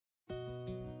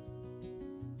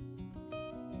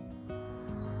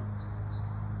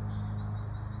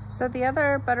So the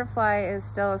other butterfly is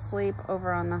still asleep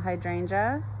over on the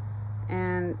hydrangea,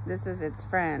 and this is its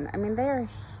friend. I mean, they are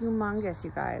humongous,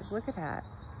 you guys. Look at that.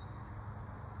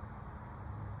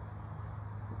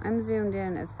 I'm zoomed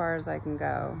in as far as I can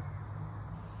go.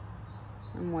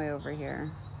 I'm way over here.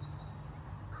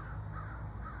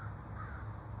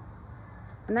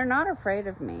 And they're not afraid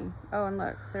of me. Oh, and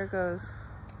look, there goes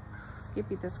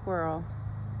Skippy the squirrel.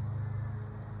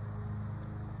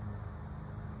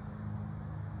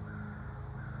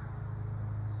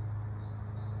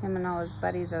 Him and all his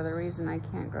buddies are the reason I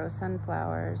can't grow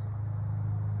sunflowers.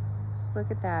 Just look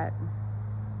at that.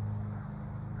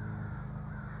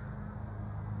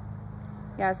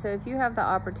 Yeah, so if you have the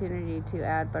opportunity to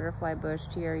add butterfly bush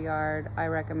to your yard, I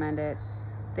recommend it.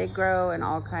 They grow in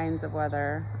all kinds of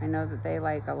weather. I know that they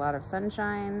like a lot of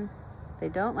sunshine. They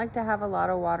don't like to have a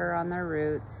lot of water on their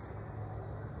roots.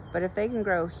 But if they can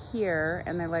grow here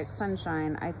and they like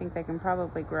sunshine, I think they can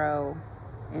probably grow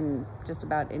in just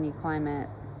about any climate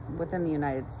within the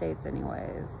United States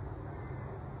anyways.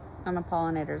 And the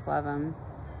pollinators love them.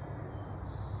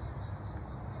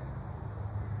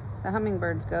 The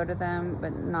hummingbirds go to them,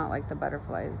 but not like the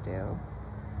butterflies do.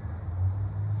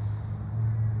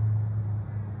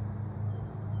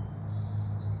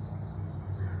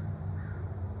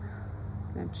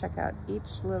 Gonna check out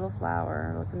each little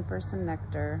flower, looking for some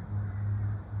nectar.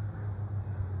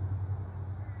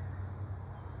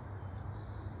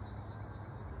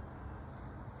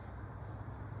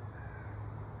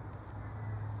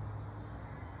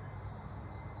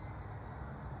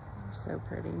 They're so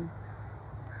pretty.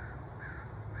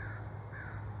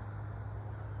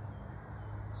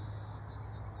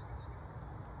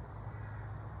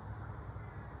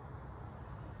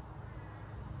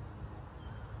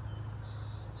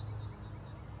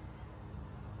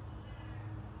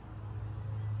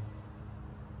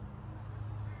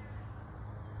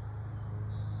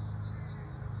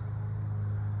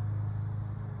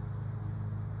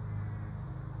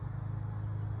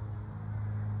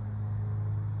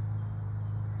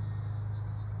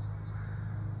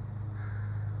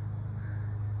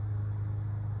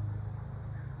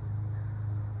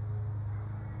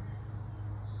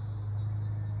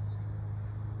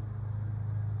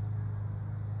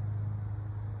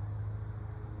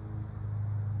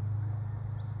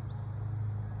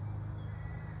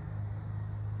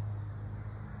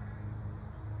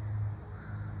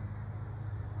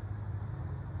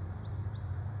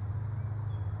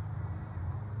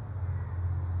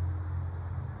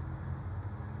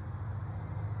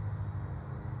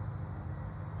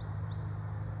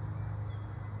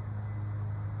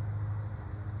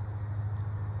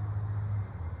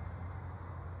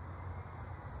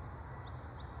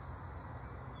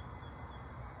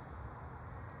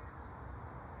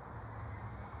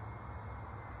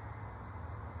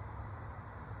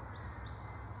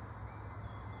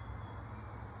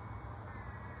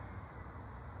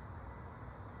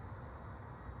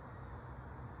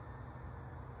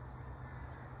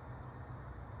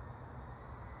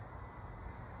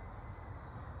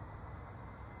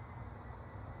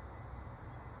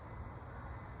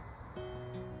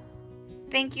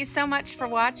 Thank you so much for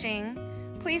watching.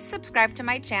 Please subscribe to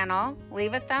my channel,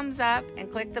 leave a thumbs up, and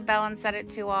click the bell and set it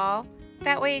to all.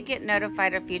 That way you get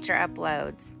notified of future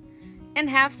uploads. And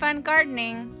have fun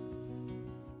gardening!